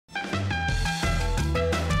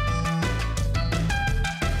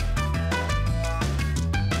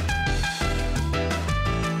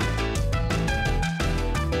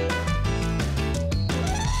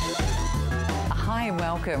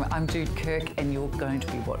welcome. I'm Jude Kirk and you're going to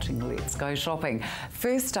be watching Let's Go Shopping.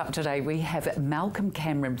 First up today we have Malcolm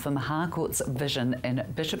Cameron from Harcourt's Vision in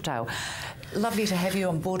Bishopdale. Lovely to have you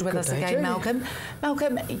on board with us again, Malcolm.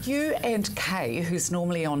 Malcolm, you and Kay, who's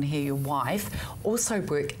normally on here, your wife, also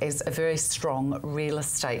work as a very strong real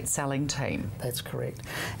estate selling team. That's correct.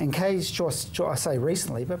 And Kay's just, I say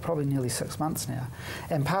recently, but probably nearly 6 months now.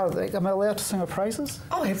 And part of the, am I allowed to sing her praises?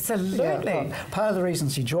 Oh, absolutely. Yeah, part of the reason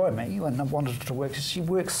she joined me when I wanted her to work is she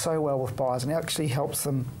works so well with buyers and actually helps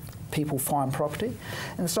people find property.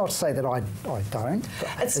 And it's not to say that I don't.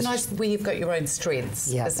 It's nice where you've got your own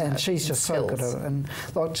strengths. Yeah, and she's just so skills. good at it. And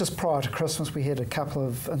like just prior to Christmas, we had a couple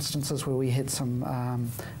of instances where we had some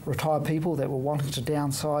retired people that were wanting to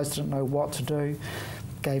downsize, didn't know what to do.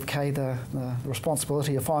 Gave Kay the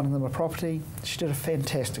responsibility of finding them a property. She did a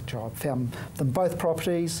fantastic job. Found them both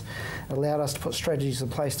properties, allowed us to put strategies in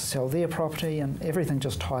place to sell their property, and everything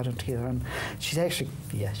just tied in together. And she's actually,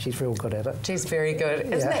 she's real good at it. She's very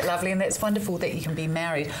good. Isn't that lovely? And that's wonderful that you can be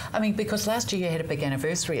married. I mean, because last year you had a big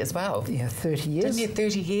anniversary as well. Yeah, 30 years. Didn't you?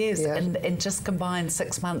 30 years, yeah. and just combined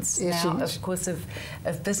 6 months now, of course, of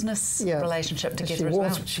business relationship together as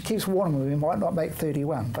well. She keeps warning me we might not make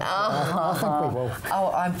 31, but I think we will. Oh,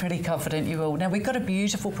 I'm pretty confident you will. Now, we've got a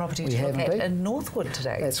beautiful property to look at in Northwood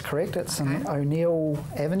today. That's correct. It's in O'Neill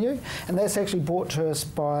Avenue, and that's actually brought to us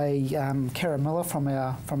by Karen Miller from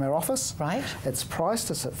our office. Right. It's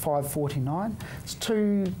priced. It's at $549. It's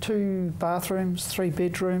two bathrooms, 3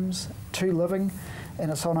 bedrooms, 2 living,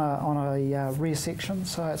 and it's on a rear section.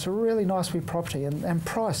 So it's a really nice wee property and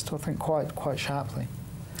priced, I think, quite sharply.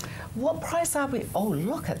 What price are we? Oh,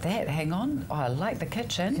 look at that. Hang on. Oh, I like the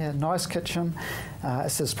kitchen. Yeah, nice kitchen.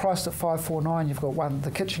 It says priced at $549. You've got the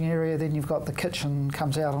kitchen area, then you've got the kitchen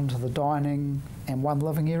comes out onto the dining and 1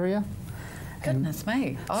 living area. Goodness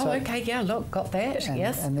me. Oh, so, okay, yeah, look, got that,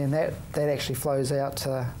 yes. And then that actually flows out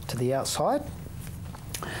to the outside.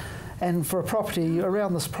 And for a property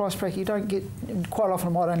around this price bracket, you don't get, quite often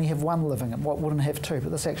it might only have 1 living, it wouldn't have 2,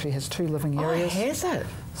 but this actually has 2 living areas. Oh, has it?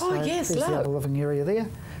 So yes, there's look. the other living area there.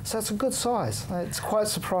 So it's a good size. It's quite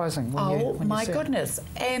surprising when you my see goodness.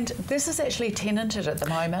 And this is actually tenanted at the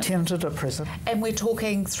moment. Tenanted at present. And we're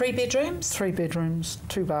talking 3 bedrooms? 3 bedrooms,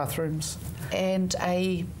 2 bathrooms. And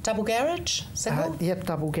a double garage, single? Yep,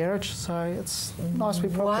 double garage. So it's nice to be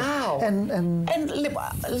property. Wow. And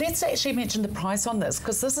let's actually mention the price on this,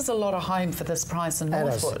 because this is a lot of home for this price in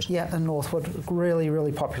Northwood. Yeah, in Northwood. Really,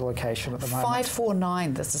 really popular location at the moment.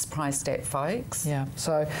 $549 this is priced at, folks. Yeah,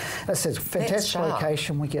 so as I said, fantastic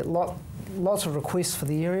location. We get lots of requests for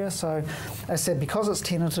the area. So as I said, because it's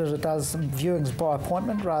tenanted, it does viewings by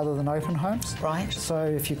appointment rather than open homes. Right. So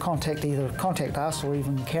if you contact us or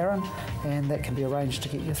even Karen, and that can be arranged to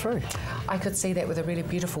get you through. I could see that with a really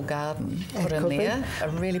beautiful garden put in there. A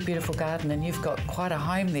really beautiful garden, and you've got quite a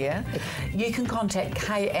home there. You can contact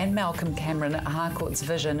Kay and Malcolm Cameron at Harcourt's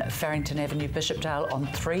Vision, Farrington Avenue, Bishopdale on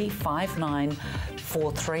 359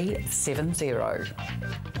 4370.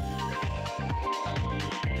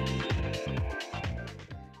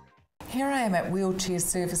 Here I am at Wheelchair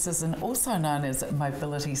Services, and also known as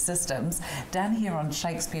Mobility Systems, down here on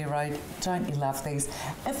Shakespeare Road. Don't you love these?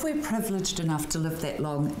 If we're privileged enough to live that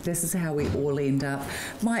long, this is how we all end up.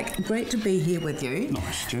 Mike, great to be here with you.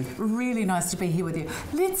 Nice, Jude. Really nice to be here with you.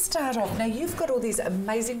 Let's start off. Now, you've got all these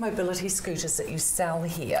amazing mobility scooters that you sell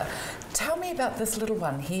here. Tell me about this little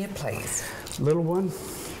one here, please. Little one,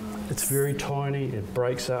 it's very tiny. It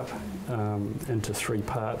breaks up into 3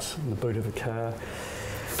 parts in the boot of a car.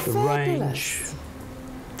 The range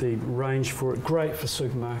for it, great for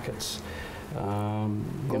supermarkets,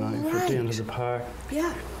 you know, for down to the park.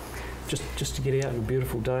 Yeah. Just to get out on a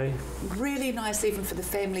beautiful day. Really nice even for the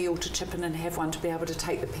family all to chip in and have one to be able to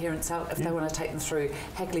take the parents out if they want to take them through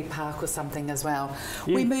Hagley Park or something as well.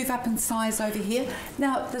 Yeah. We move up in size over here.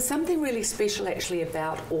 Now, there's something really special actually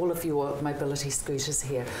about all of your mobility scooters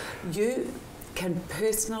here. You can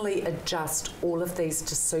personally adjust all of these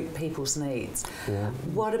to suit people's needs. Yeah.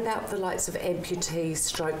 What about the likes of amputees,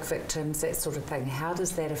 stroke victims, that sort of thing? How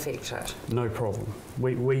does that affect it? No problem.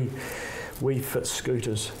 We fit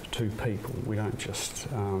scooters to people. We don't just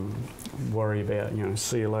worry about, you know,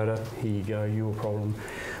 see you later, here you go, your problem.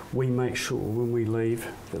 We make sure when we leave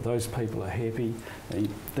that those people are happy.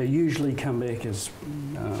 They usually come back as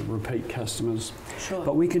repeat customers. Sure.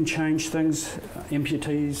 But we can change things,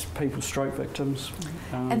 amputees, people, stroke victims.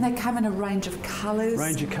 And they come in a range of colours.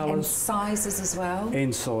 And sizes as well.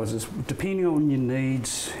 And sizes. Depending on your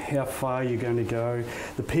needs, how far you're going to go,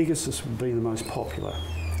 the Pegasus would be the most popular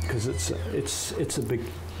because it's a big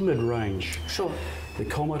mid-range. Sure. The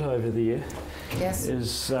Comet over there Yes.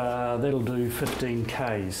 is that'll do 15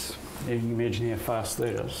 Ks. You can imagine how fast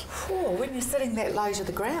that is. Oh, when you're sitting that low to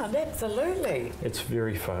the ground, absolutely. It's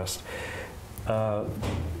very fast.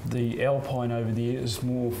 The Alpine over there is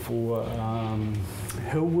more for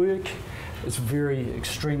hill work. It's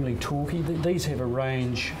extremely torquey. These have a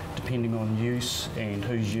range, depending on use and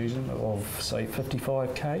who's using it, of say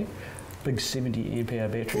 55k. Big 70 amp hour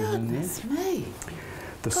batteries in there. Goodness me.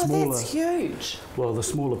 That's huge. Well, the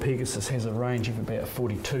smaller Pegasus has a range of about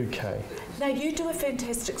 42k. Now, you do a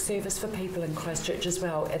fantastic service for people in Christchurch as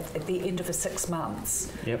well at the end of the 6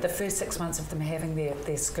 months. Yep. The first 6 months of them having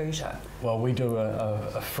their scooter. Well, we do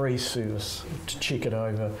a free service to check it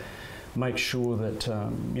over, make sure that,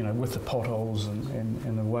 with the potholes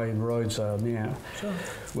and the way the roads are now, sure.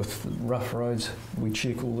 With rough roads, we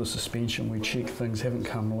check all the suspension, we check things haven't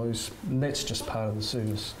come loose, and that's just part of the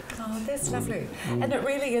service. Oh, that's lovely. And it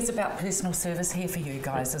really is about personal service here for you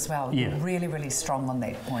guys as well. Yeah. You're really, really strong on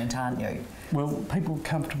that point, aren't you? Well, people are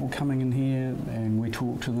comfortable coming in here and we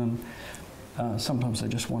talk to them. Sometimes they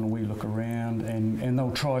just want a wee look around and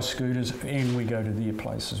they'll try scooters and we go to their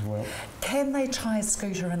place as well. Can they try a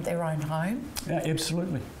scooter in their own home?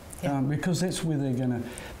 Absolutely, yeah. Because that's where they're going to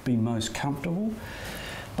be most comfortable.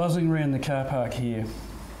 Buzzing around the car park here,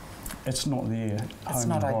 it's not their It's home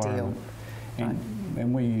not environment. ideal.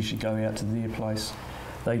 And we usually go out to their place,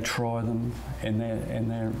 they try them and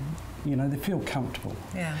they're they feel comfortable.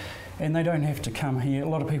 Yeah. And they don't have to come here. A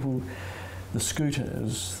lot of people, the scooter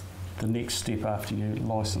is the next step after your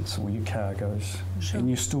licence or your car goes. Sure. And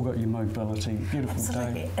you've still got your mobility. Beautiful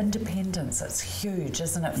Absolutely. day. Independence, it's huge,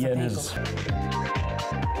 isn't it, for people? It is.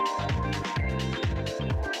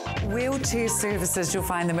 Wheelchair services, you'll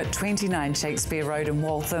find them at 29 Shakespeare Road in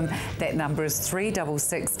Waltham. That number is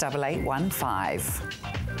 366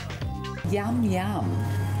 8815. Yum, yum.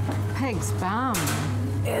 Pig's bum.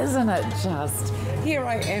 Isn't it just? Here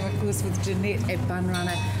I am, of course, with Jeanette at Bun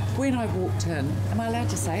Runner. When I walked in, am I allowed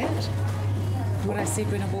to say it? What I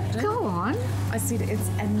said when I walked in? Go on. I said it's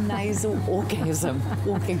a nasal orgasm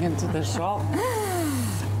walking into the shop.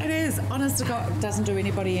 It is, honest to God, it doesn't do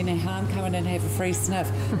anybody any harm. Come in and have a free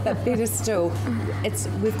sniff. But better still,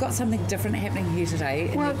 we've got something different happening here today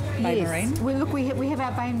in the Bain Marine. Well, look, we have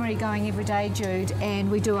our Bain Marie going every day, Jude,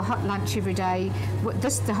 and we do a hot lunch every day.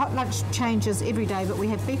 The hot lunch changes every day, but we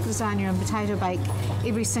have beef lasagna and potato bake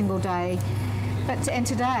every single day. And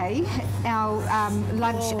today, our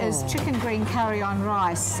lunch is chicken green curry on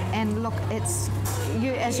rice. And look, as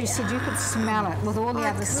you said, you could smell it with all the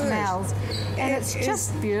other smells. And it's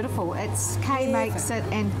just beautiful. Kay makes it,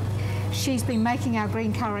 and she's been making our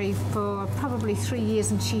green curry for probably 3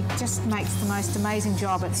 years, and she just makes the most amazing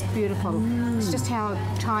job. It's beautiful. It's just how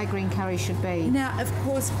Thai green curry should be. Now, of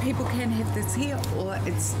course, people can have this here, or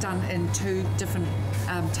it's done in 2 different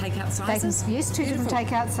takeout sizes. Yes, 2 different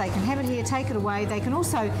takeouts. They can have it here, take it away. They can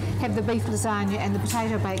also have the beef lasagna and the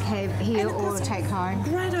potato bake here or take home.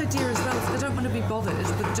 Great idea as well. If they don't want to be bothered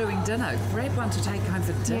with doing dinner, grab one to take home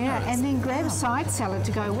for dinner. Yeah, and then grab a side salad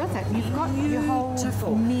to go with it. You've got your whole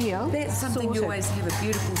meal. That's something sorted. You always have a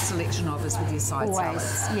beautiful selection of, is with your side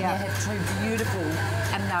salads. Yeah. You have 2 beautiful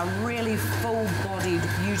and they're really full-bodied,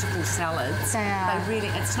 beautiful salads. They are.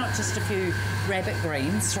 It's not just a few rabbit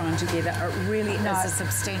greens thrown together. It really is a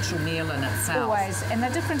substantial meal in itself. Always, and they're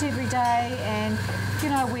different every day. And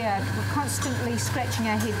we're constantly scratching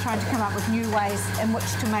our head trying to come up with new ways in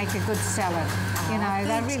which to make a good salad.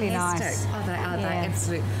 They're really nice. Oh, they are. They're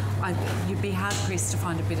absolute. You'd be hard pressed to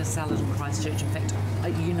find a better salad in Christchurch. In fact,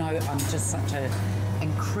 I'm just such an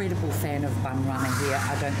incredible fan of Bun Runner here.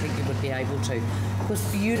 I don't think you would be able to. Of course,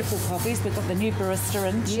 beautiful coffees. We've got the new barista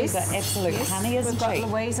in. She's an absolute honey, isn't she? We've got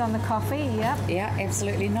Louise on the coffee, yep. Yeah,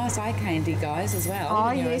 absolutely. Nice eye candy, guys, as well.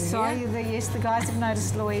 Oh, yes. The guys have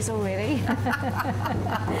noticed Louise already.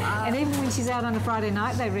 And even when she's out on a Friday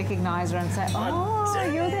night, they recognise her and say, oh,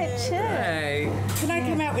 you're that chick. Can I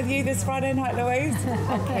come out with you this Friday night, Louise?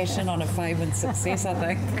 I'll cash in on a fame and success, I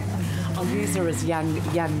think. I'll use her as young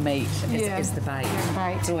meat as the bait.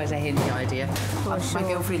 It's always a handy idea. My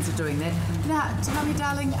girlfriends are doing that. Now, tell me,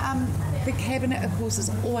 darling, the cabinet, of course, is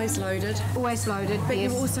always loaded. Always loaded, but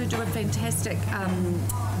you also do a fantastic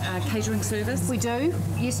catering service. We do.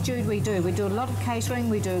 Yes, Jude, we do. We do a lot of catering.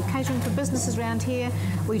 We do catering for businesses around here.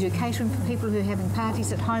 We do catering for people who are having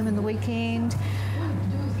parties at home in the weekend.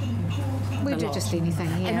 We do just anything,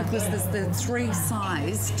 yeah. And of course there's the 3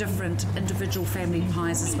 size different individual family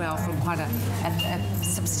pies as well, from quite a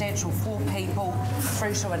substantial 4 people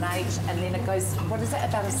through to an 8, and then it goes, what is it,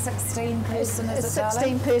 about a 16 person, is it,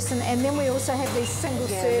 16 person, and then we also have these single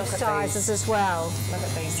serve sizes as well. Look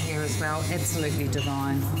at these here as well, absolutely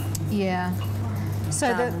divine. Yeah.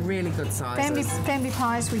 So they're really good sizes. Family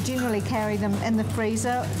pies, we generally carry them in the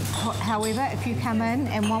freezer. However, if you come in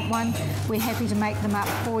and want one, we're happy to make them up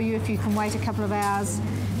for you if you can wait a couple of hours.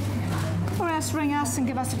 Or else ring us and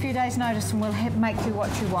give us a few days' notice and we'll make you what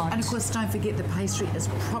you want. And of course, don't forget the pastry is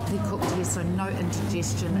properly cooked here, so no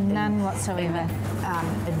indigestion. None whatsoever.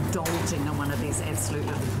 Indulging in one of these absolute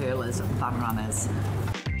little pearlers, bun runners.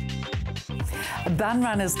 Bun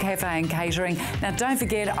Runners Cafe and Catering. Now don't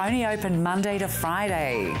forget, only open Monday to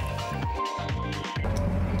Friday.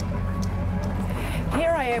 Here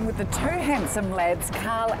I am with the two handsome lads,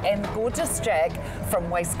 Carl and gorgeous Jack from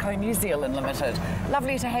Waistco New Zealand Limited.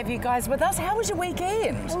 Lovely to have you guys with us. How was your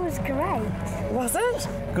weekend? It was great. Was it?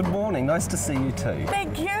 Good morning, nice to see you too.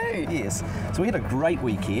 Thank you. Yes, so we had a great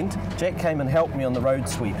weekend. Jack came and helped me on the road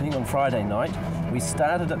sweeping on Friday night. We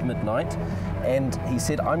started at midnight and he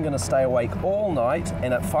said, I'm going to stay awake all night,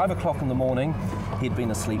 and at 5 o'clock in the morning he'd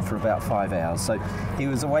been asleep for about 5 hours. So he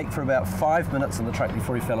was awake for about 5 minutes in the truck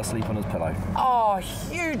before he fell asleep on his pillow. Oh,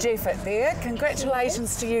 huge effort there.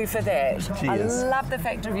 Congratulations to you for that. Cheers. I love the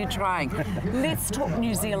fact of you trying. Let's talk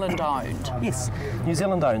New Zealand owned. Yes, New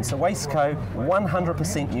Zealand owned. So Waistco,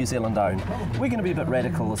 100% New Zealand owned. We're going to be a bit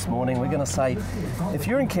radical this morning. We're going to say, if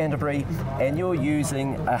you're in Canterbury and you're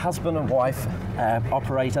using a husband and wife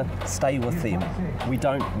operator, stay with them. We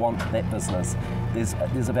don't want that business.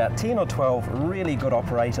 There's about 10 or 12 really good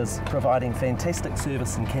operators providing fantastic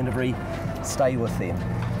service in Canterbury. Stay with them.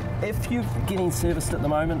 If you're getting serviced at the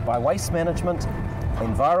moment by Waste Management,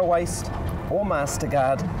 EnviroWaste or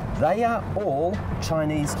Mastercard, they are all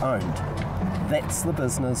Chinese owned. That's the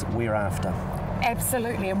business we're after.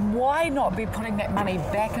 Absolutely, and why not be putting that money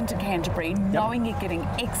back into Canterbury, knowing you're getting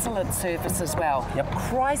excellent service as well? Yep.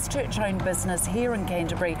 Christchurch-owned business here in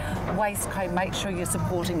Canterbury, Waistco, make sure you're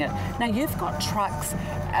supporting it. Now, you've got trucks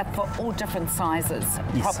for all different sizes,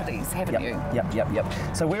 properties, haven't you? Yep.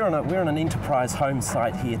 So we're on an enterprise home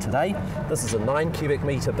site here today. This is a 9 cubic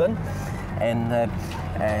metre bin, and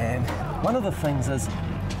one of the things is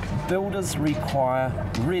builders require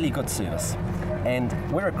really good service. And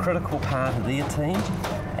we're a critical part of their team,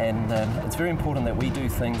 and it's very important that we do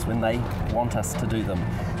things when they want us to do them.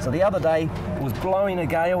 So the other day it was blowing a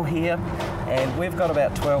gale here, and we've got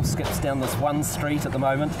about 12 skips down this one street at the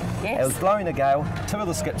moment. Yes. It was blowing a gale, 2 of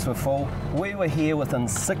the skips were full. We were here within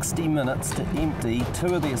 60 minutes to empty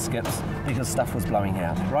 2 of their skips because stuff was blowing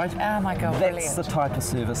out, right? Oh my God, That's brilliant. the type of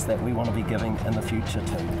service that we want to be giving in the future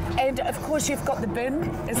too. And of course you've got the bin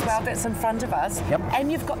as well that's in front of us. Yep.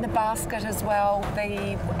 And you've got the basket as well,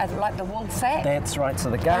 the like the wool sack. That's right, so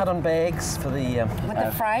the garden bags for the... with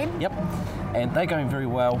the frame. Yep, and they're going very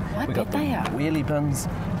well. I We've got bet they are. wheelie bins,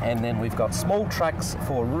 and then we've got small trucks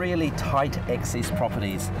for really tight access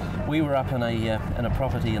properties. We were up in a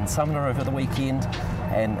property in Sumner over the weekend,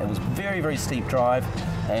 and it was very, very steep drive,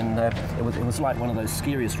 and it was like one of those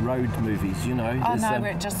scariest road movies, you know. Oh no,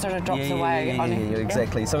 where it just sort of drops away. Yeah,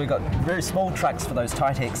 exactly. So we've got very small trucks for those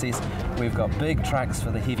tight access. We've got big trucks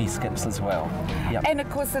for the heavy skips as well. Yep. And of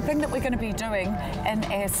course, the thing that we're going to be doing in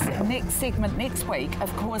our next segment next week,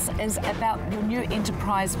 of course, is about your new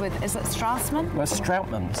enterprise with, is it Strassman? Well,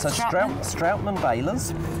 Stroutman. So Stroutman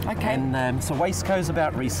balers. Okay. And so Waistco's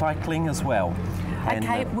about recycling as well.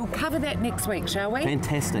 Okay, And, we'll cover that next week, shall we?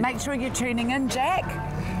 Fantastic. Make sure you're tuning in, Jack.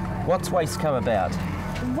 What's Waistco about?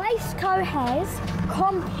 Waistco has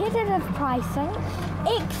competitive pricing,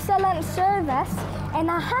 excellent service, and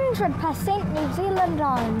 100% New Zealand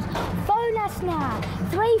owned. Phone us now,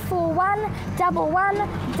 341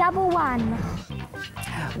 1111.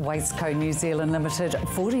 Waistco New Zealand Limited,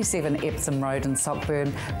 47 Epsom Road in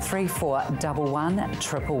Sockburn, 3411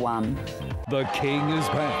 111. The King is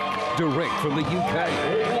back, direct from the UK.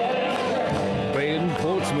 Ben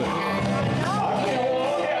Portsmouth,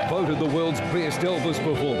 voted the world's best Elvis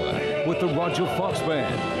performer with the Roger Fox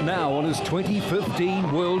Band, now on his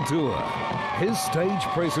 2015 world tour. His stage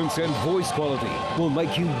presence and voice quality will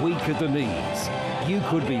make you weak at the knees. You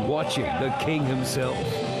could be watching the King himself.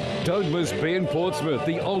 Don't miss Ben Portsmouth,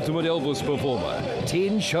 the ultimate Elvis performer.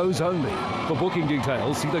 10 shows only. For booking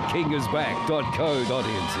details, see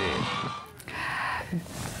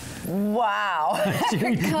thekingisback.co.nz. Wow.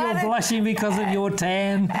 You're blushing because of your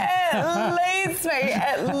tan.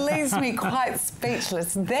 It leaves me quite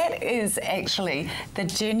speechless. That is actually the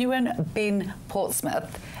genuine Ben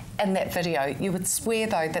Portsmouth in that video. You would swear,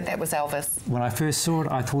 though, that that was Elvis. When I first saw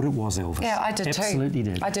it, I thought it was Elvis. Yeah, I did too. Absolutely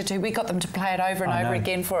did. I did too. We got them to play it over and over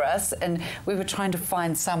again for us, and we were trying to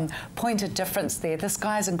find some point of difference there. This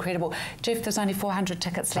guy's incredible. Jeff, there's only 400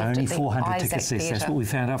 tickets left. Only at the 400 Isaac tickets left. Theatre. That's what we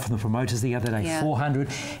found out from the promoters the other day. Yeah. 400,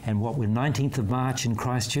 and what, we're 19th of March in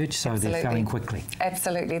Christchurch, so Absolutely. they're filling quickly.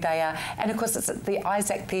 Absolutely, they are. And of course, it's at the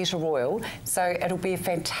Isaac Theatre Royal, so it'll be a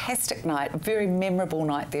fantastic night, a very memorable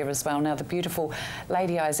night there as well. Now, the beautiful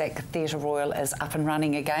Lady Isaac Theatre Royal is up and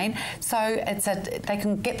running again, so they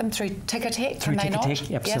can get them through Ticketek, can they not?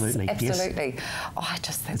 Absolutely. Yes, absolutely. Yes. Oh, I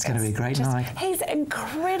just think it's going to be a great night. He's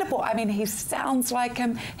incredible. I mean, he sounds like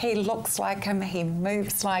him, he looks like him, he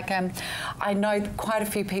moves like him. I know quite a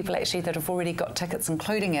few people actually that have already got tickets,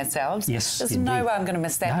 including ourselves. Yes, there's indeed. no way I'm going to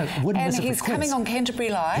miss that. No, wouldn't and miss it for he's quiz. coming on Canterbury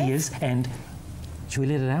Live. He is, and should we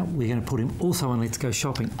let it out? We're going to put him also on Let's Go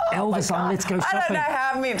Shopping. Oh Elvis on Let's Go Shopping. I don't know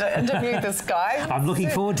how I'm meant to interview this guy. I'm looking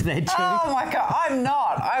forward to that, Jerry. Oh my God, I'm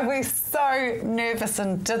not. I was so nervous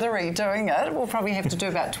and dithery doing it. We'll probably have to do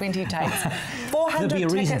about 20 takes. 400 There'd be a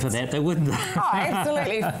reason tickets. for that, though, wouldn't there? Oh,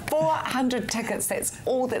 absolutely. 400 tickets, that's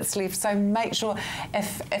all that's left. So make sure,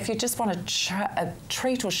 if you just want a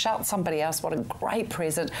treat or shout somebody else, what a great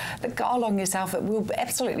present, that go along yourself, it will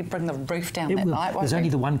absolutely bring the roof down that night. There's only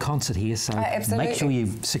the one concert here, so make sure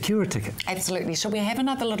you secure a ticket. Absolutely. Shall we have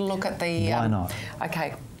another little look at the... Why not?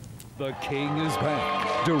 Okay. The King is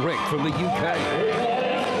back, direct from the UK.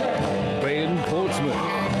 Ben Portsmouth,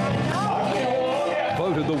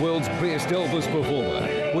 voted the world's best Elvis performer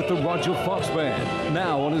with the Roger Fox Band,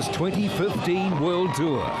 now on his 2015 World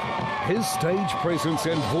Tour. His stage presence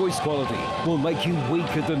and voice quality will make you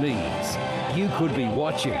weak at the knees. You could be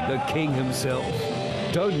watching the King himself.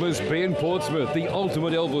 Don't miss Ben Portsmouth, the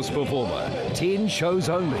ultimate Elvis performer. 10 shows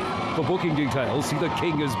only. For booking details, see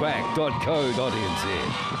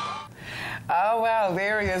thekingisback.co.nz. Oh, wow,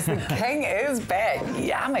 there he is. The King is back.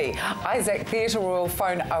 Yummy. Isaac Theatre Royal,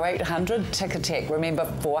 phone 0800 Ticketek. Remember,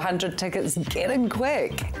 400 tickets. Get in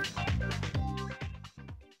quick.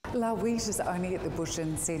 La Wheat is only at the Bush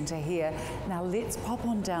Inn Centre here. Now let's pop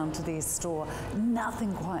on down to their store.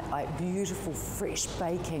 Nothing quite like beautiful, fresh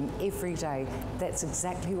baking every day. That's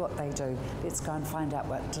exactly what they do. Let's go and find out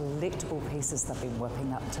what delectable pieces they've been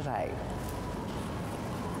whipping up today.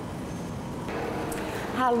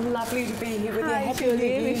 How lovely to be here with you. Happy New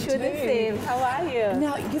Year wish you the same. How are you?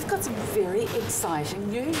 Now, you've got some very exciting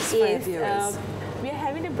news for our viewers. We are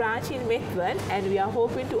having a branch in Methven and we are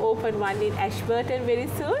hoping to open one in Ashburton very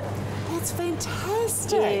soon. That's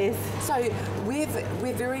fantastic. Yes. So we're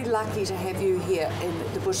very lucky to have you here in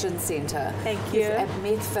the Bush Inn Centre. Thank you. At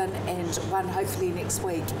Methven and one hopefully next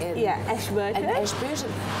week in Ashburton.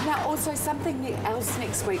 Now also something else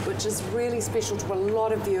next week which is really special to a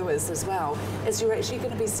lot of viewers as well is you're actually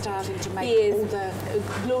going to be starting to make all the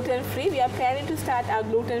gluten-free. We are planning to start our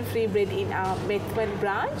gluten-free bread in our Methven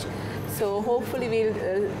branch. So hopefully we'll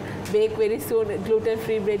bake very soon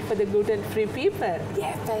gluten-free bread for the gluten-free people.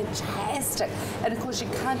 Yeah, fantastic. And of course you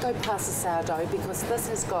can't go past the sourdough because this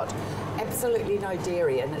has got absolutely no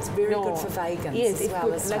dairy and it's very good for vegans as well.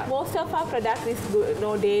 Like most of our product is good,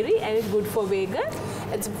 no dairy and it's good for vegan.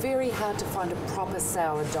 It's very hard to find a proper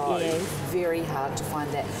sourdough. Yes. Very hard to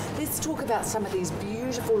find that. Let's talk about some of these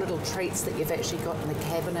beautiful little treats that you've actually got in the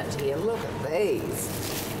cabinet here. Look at these.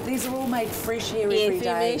 These are all made fresh here every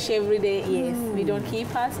day. Yes, we make every day, yes. We don't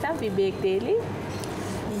keep our stuff, we bake daily.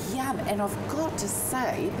 Yum, and I've got to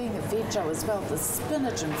say, being a veggie as well, the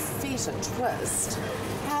spinach and feta twist,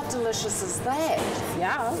 how delicious is that?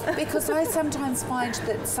 Yeah. Because I sometimes find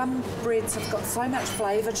that some breads have got so much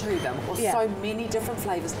flavour to them, or so many different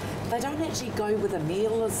flavours, they don't actually go with a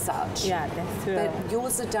meal as such. Yeah, that's true. But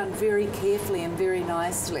yours are done very carefully and very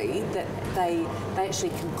nicely, that they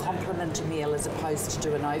actually can complement a meal as opposed to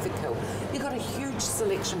do an overkill. You've got a huge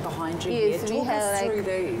selection behind you here. Talk us through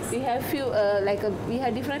these. We have few, we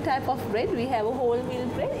have different type of bread. We have a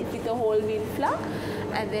wholemeal bread, it's with a wholemeal flour,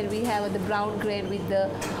 and then we have the brown grain with the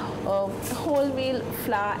wholemeal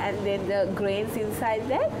flour and then the grains inside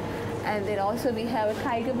that. And then also we have a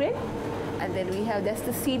tiger bread. And then we have, that's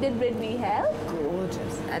the seeded bread we have.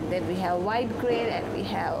 Gorgeous. And then we have white grain and we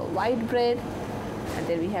have white bread. And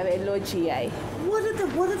then we have yellow GI. What are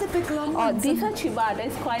the big long ones? These are ciabatta,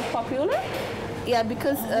 it's quite popular. Yeah,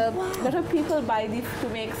 because a lot of people buy these to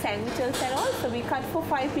make sandwiches and all. So we cut for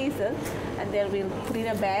 5 pieces and then we'll put in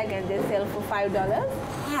a bag and they sell for $5.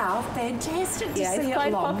 How fantastic to see it's it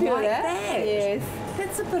quite long popular. like that. Yes. That's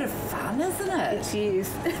That's a bit of fun, isn't it? It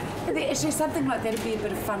is. Actually, something like that would be a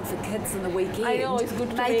bit of fun for kids in the weekend. I know, it's good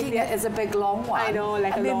to making make it as a big long one. I know,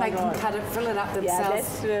 like and a then long they can one. cut it, fill it up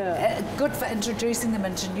themselves. Yeah, that's true. Good for introducing them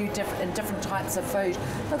into different types of food.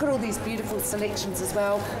 Look at all these beautiful selections as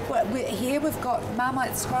well. Here we've got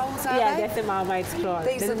Marmite scrolls, are Yeah, they? that's the Marmite scroll.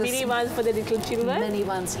 These The are the mini ones for the little children. Mini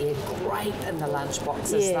ones, yeah, great in the lunch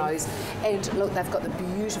boxes, Yeah. those. And look, they've got the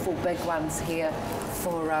beautiful big ones here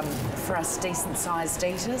for us decent-sized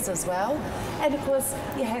eaters as well. And of course,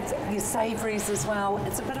 you have your savouries as well.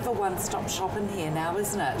 It's a bit of a one-stop shop in here now,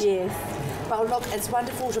 isn't it? Yes. Well, look, it's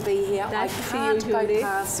wonderful to be here. Nice I to see can't you, go Judy.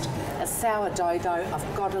 past a sourdough, though.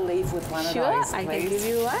 I've got to leave with one Sure, of those, I please. can give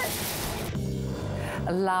you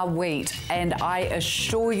one. La Wheat, and I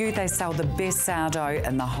assure you they sell the best sourdough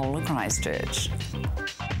in the whole of Christchurch.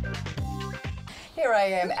 Here I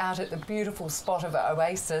am out at the beautiful spot of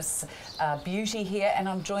Oasis Beauty here, and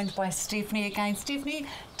I'm joined by Stephanie again. Stephanie,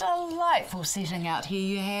 delightful setting out here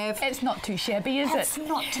you have. It's not too shabby, is It's it?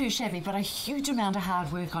 not too shabby, but a huge amount of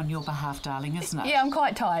hard work on your behalf, darling, isn't it? Yeah, I'm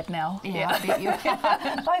quite tired now. Yeah, I bet you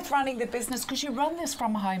are. Both running the business, because you run this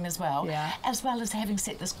from home as well, Yeah. as well as having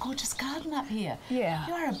set this gorgeous garden up here. Yeah.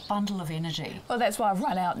 You are a bundle of energy. Well, that's why I've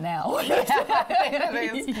run out now.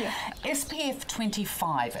 It is. SPF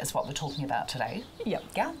 25 is what we're talking about today. Yep.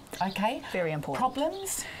 Yeah, okay. Very important.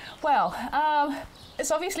 Problems? Well,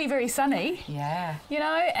 it's obviously very sunny, Yeah. you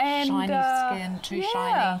know, and Shiny skin, too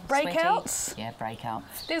shiny. breakouts. Sweaty. Yeah,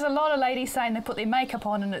 breakouts. There's a lot of ladies saying they put their makeup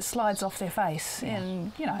on and it slides off their face,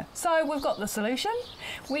 and you know. So we've got the solution.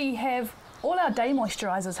 We have all our day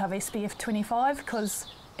moisturisers have SPF 25 because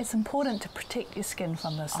it's important to protect your skin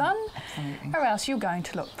from the sun, absolutely. or else you're going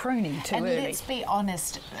to look pruny too And early. let's be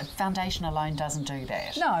honest, foundation alone doesn't do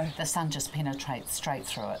that. No. The sun just penetrates straight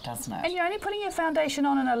through it, doesn't it? And you're only putting your foundation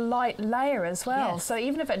on in a light layer as well. Yes. So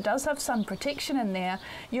even if it does have sun protection in there,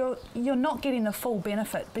 you're not getting the full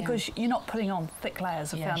benefit because you're not putting on thick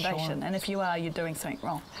layers of Yeah, foundation. sure. And if you are, you're doing something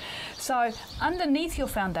wrong. So underneath your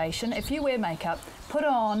foundation, if you wear makeup, put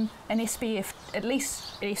on an SPF, at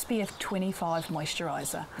least SPF 25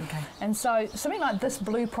 moisturiser. Okay. And so something like this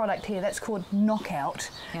blue product here, that's called Knockout.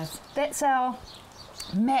 Yes. That's our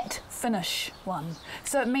matte finish one.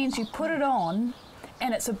 So it means you put it on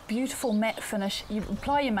and it's a beautiful matte finish. You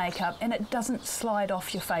apply your makeup and it doesn't slide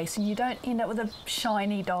off your face and you don't end up with a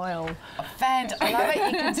shiny dial. I love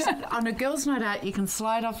it. You can, on a girls' night out, you can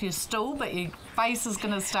slide off your stool, but your face is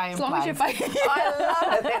going to stay in As long place. as your face... I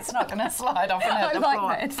love it. That's not going to slide off and hit I the like floor.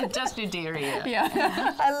 that. It's just your derriere.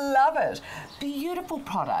 Yeah. I love it. Beautiful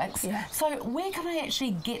products. Yeah. So where can I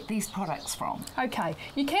actually get these products from? Okay,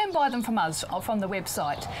 you can buy them from us, from the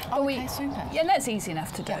website. But Okay, super. Yeah, and that's easy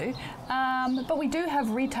enough to do. But we do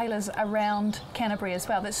have retailers around Canterbury as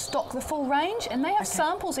well that stock the full range, and they have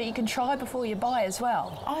samples that you can try before you buy as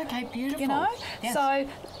well. Oh, okay, beautiful. You know? Yes. So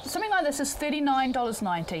something like this is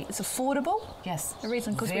 $39.90. It's affordable. Yes. The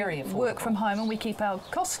reason because we Very work affordable. from home and we keep our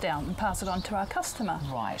costs down and pass it on to our customer.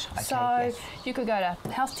 Right, okay, So yes. you could go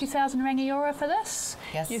to House 2000 Rangiora for this.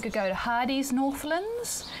 Yes. You could go to Hardy's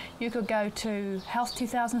Northlands. You could go to House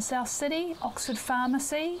 2000 South City, Oxford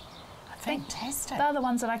Pharmacy. I think Fantastic. they're the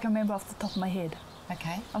ones that I can remember off the top of my head.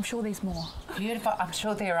 Okay, I'm sure there's more. beautiful. I'm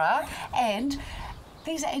sure there are. And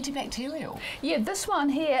these are antibacterial. Yeah, this one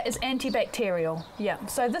here is antibacterial. Yeah,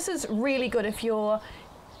 so this is really good if your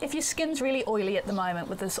skin's really oily at the moment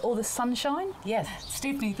with all this sunshine. Yes.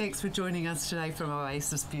 Stephanie, thanks for joining us today from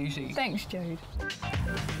Oasis Beauty. Thanks, Jude.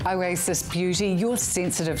 Oasis Beauty, your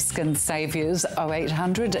sensitive skin saviours,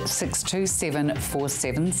 0800 627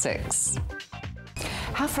 476.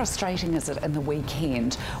 How frustrating is it in the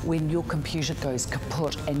weekend when your computer goes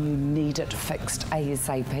kaput and you need it fixed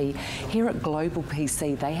ASAP? Here at Global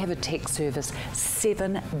PC, they have a tech service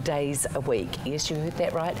 7 days a week. Yes, you heard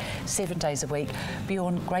that right, 7 days a week.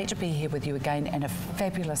 Bjorn, great to be here with you again, and a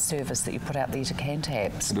fabulous service that you put out there to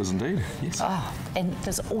Cantabs. It is indeed, yes. Oh, and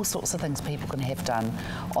there's all sorts of things people can have done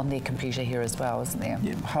on their computer here as well, isn't there?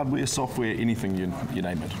 Yeah, hardware, software, anything you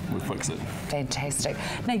name it, we'll fix it. Fantastic.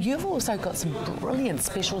 Now, you've also got some brilliant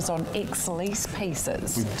specials on ex-lease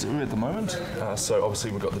pieces. We do at the moment. So obviously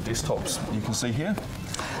we've got the desktops you can see here.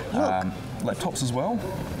 Laptops as well.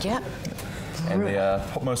 Yep. And the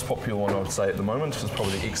most popular one I would say at the moment is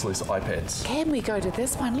probably the ex-lease iPads. Can we go to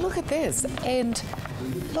this one? Look at this. And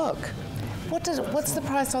look, what's the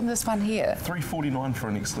price on this one here? $349 for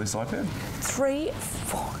an ex-lease iPad.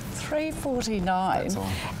 $3.49, That's all.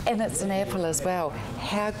 and it's an Apple as well.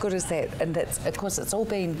 How good is that? And that's, of course, it's all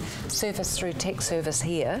been serviced through Tech Service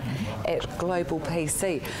here at Global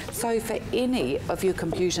PC. So for any of your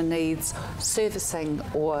computer needs, servicing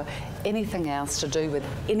or anything else to do with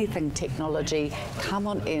anything technology, come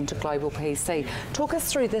on in to Global PC. Talk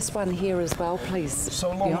us through this one here as well, please.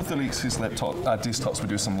 So along with the Lexus desktops, we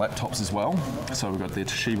do some laptops as well. So we've got the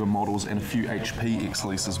Toshiba models and a few HP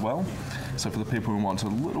X-Lease as well. So for the people who want a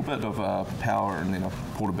little bit of power and then a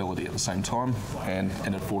portability at the same time and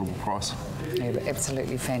an affordable price. Yeah,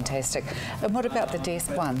 absolutely fantastic. And what about the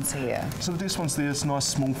desk ones here? So the desk ones there, it's nice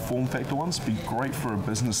small form factor ones, be great for a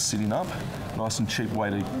business setting up. Nice and cheap way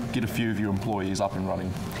to get a few of your employees up and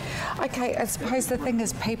running. Okay, I suppose the thing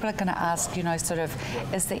is people are going to ask, you know, sort of,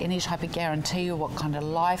 is there any type of guarantee or what kind of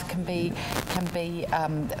life can be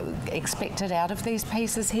expected out of these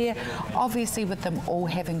pieces here? Obviously, with them all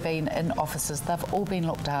having been in offices, they've all been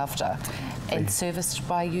looked after and serviced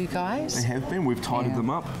by you guys? They have been. We've tidied them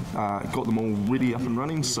up, got them all ready up and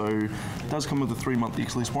running. So it does come with a 3-month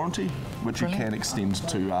X-Lease warranty, which Brilliant. You can extend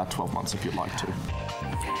to 12 months if you'd like to.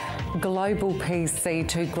 Global PC,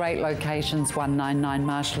 2 great locations, 199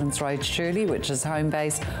 Marshlands Road, Shirley, which is home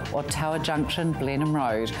base, or Tower Junction, Blenheim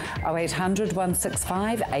Road, 0800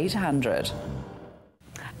 165 800.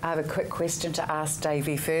 I have a quick question to ask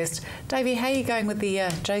Davey first. Davey, how are you going with the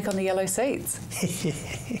joke on the yellow seats?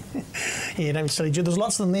 Yeah, don't be silly, Jude. There's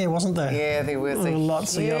lots of them there, wasn't there? Yeah, there was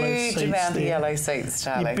lots of yellow seats. Huge amount of yellow seats,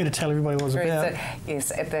 Charlie. You better tell everybody what it was about.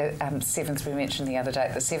 Yes, at the Sevens we mentioned the other day,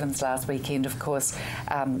 at the Sevens last weekend, of course,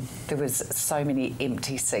 there was so many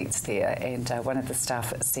empty seats there, and one of the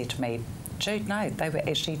staff said to me, Jude, no, they were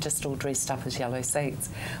actually just all dressed up as yellow seats,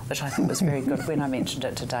 which I thought was very good. When I mentioned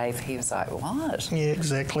it to Dave, he was like, what? Yeah,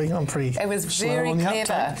 exactly. I'm pretty It was slow very on the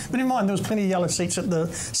clever. uptake. But in mind, there was plenty of yellow seats at the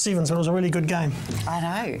Sevens, and it was a really good game. I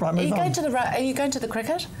know. Right, move on. Are you going to the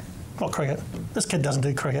cricket? Not cricket. This kid doesn't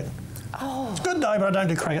do cricket. Oh. It's good though, but I don't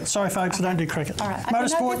do cricket. Sorry, folks, I don't do cricket. All right.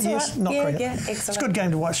 Motorsport, no, yes, right. not yeah, cricket. Yeah, excellent. It's a good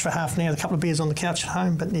game to watch for half an hour, a couple of beers on the couch at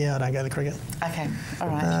home, but yeah, I don't go to cricket. Okay, all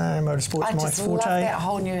right. Motorsport's my forte. I just love that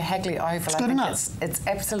whole new Hagley Oval. It's good enough. It's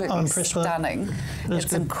absolutely I'm impressed stunning.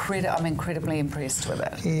 With it. I'm incredibly impressed with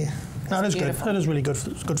it. Yeah. No, it is beautiful. good. It is really good.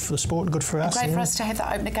 It's good for the sport, good for us. Great for us to have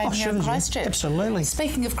the opener game here in Christchurch. Absolutely.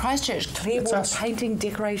 Speaking of Christchurch, Clearwater painting,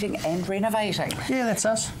 decorating and renovating. Yeah, that's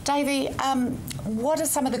us. Davey, what are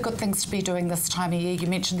some of the good things to be doing this time of year? You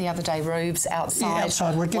mentioned the other day roofs outside. Yeah,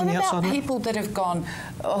 outside. We're getting outside. What about people that have gone,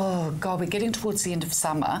 oh God, we're getting towards the end of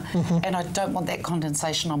summer and I don't want that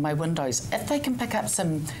condensation on my windows. If they can pick up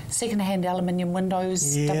some second-hand aluminium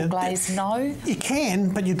windows, double glazed, no? You can,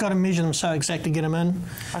 but you've got to measure them so exactly to get them in.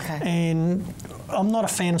 Okay. And I'm not a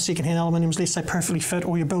fan of second-hand aluminiums unless they perfectly fit,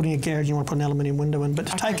 or you're building a garage, you want to put an aluminium window in. But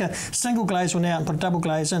to take a single glaze one out and put a double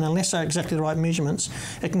glaze in, unless they're exactly the right measurements,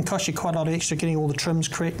 it can cost you quite a lot extra getting all the trims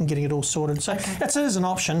correct and getting it all sorted. So it is an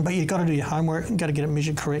option, but you've got to do your homework and got to get it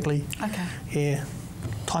measured correctly. Okay. Yeah.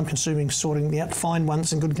 Time-consuming sorting out, find one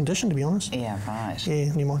that's in good condition, to be honest. Yeah, right.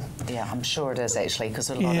 Yeah, you mind. Yeah, I'm sure it is actually, because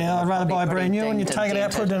a lot of them I'd rather buy a brand new one. You take it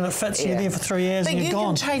out, put it in, it fits, yeah. you're there for 3 years and you're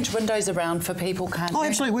gone. But you can change windows around for people, can't you? Oh,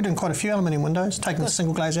 absolutely. We're doing quite a few aluminium windows, taking the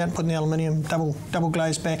single glaze out and putting the aluminium double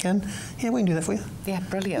glaze back in. Yeah, we can do that for you. Yeah,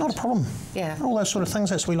 brilliant. Not a problem. Yeah. All those sort of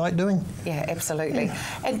things that's we like doing. Yeah, absolutely.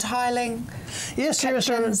 And tiling? Yes,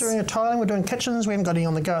 seriously, we're doing a tiling. We're doing kitchens. We haven't got any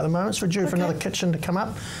on the go at the moment, so we're due for another kitchen to come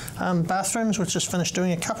up. Bathrooms, we've just finished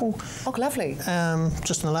doing a couple. Oh, lovely.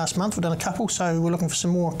 Just in the last month we've done a couple, so we're looking for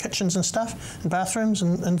some more kitchens and stuff, and bathrooms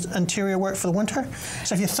and interior work for the winter.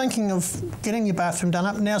 So if you're thinking of getting your bathroom done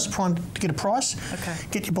up, now's the time to get a price. Okay.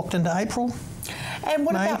 Get you booked into April. And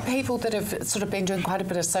what about people that have sort of been doing quite a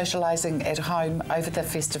bit of socialising at home over the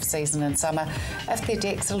festive season in summer? If their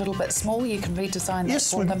deck's a little bit small, you can redesign that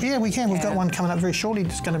for them? Yeah, we can. We've got one coming up very shortly.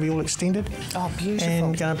 It's going to be all extended. Oh, beautiful.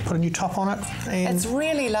 And going to put a new top on it. And it's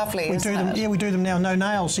really lovely, isn't it? Yeah, we do them now, no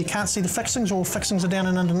nails. So you can't see the fixings. All fixings are down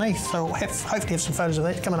and underneath. So we'll hopefully have some photos of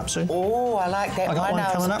that coming up soon. Oh, I like that. I got my one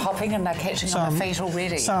nails coming are up. popping and they're catching on my feet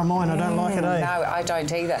already. So are mine. I don't like it, eh? No, I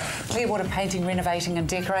don't either. Clearwater Painting, Renovating and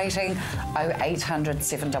Decorating, 0800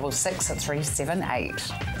 766 378.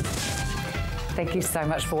 Thank you so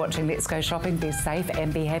much for watching Let's Go Shopping. Be safe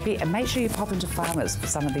and be happy, and make sure you pop into Farmers for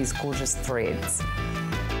some of these gorgeous threads.